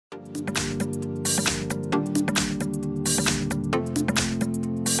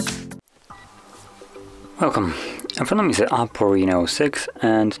Welcome. In front of me is the OPPO Reno 6,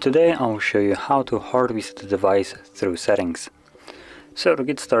 and today I'll show you how to hard reset the device through settings. So to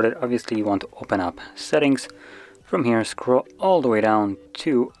get started, obviously you want to open up settings. From here, scroll all the way down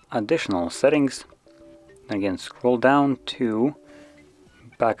to additional settings. Then again, scroll down to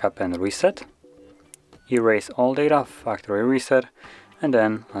backup and reset. Erase all data, factory reset, and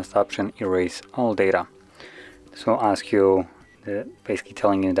then last option, erase all data. This will ask you, basically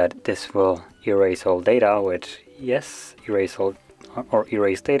telling you that this will erase all data, which yes, erase all or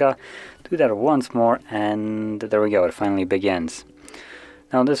erase data. Do that once more, and there we go, it finally begins.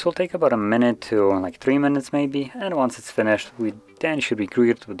 Now this will take about a minute to like 3 minutes maybe, and once it's finished, we then should be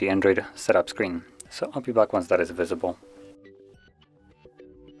greeted with the Android setup screen. So I'll be back once that is visible.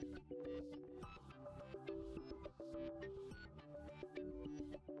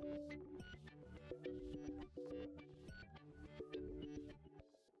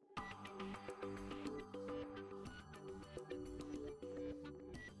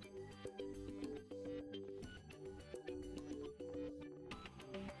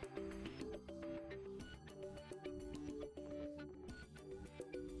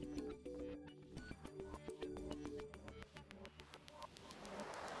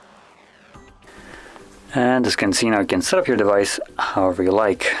 And as you can see now, you can set up your device however you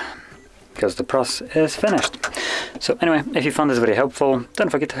like, because the process is finished. So anyway, if you found this video helpful, don't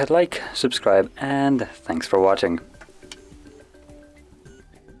forget to hit like, subscribe, and thanks for watching.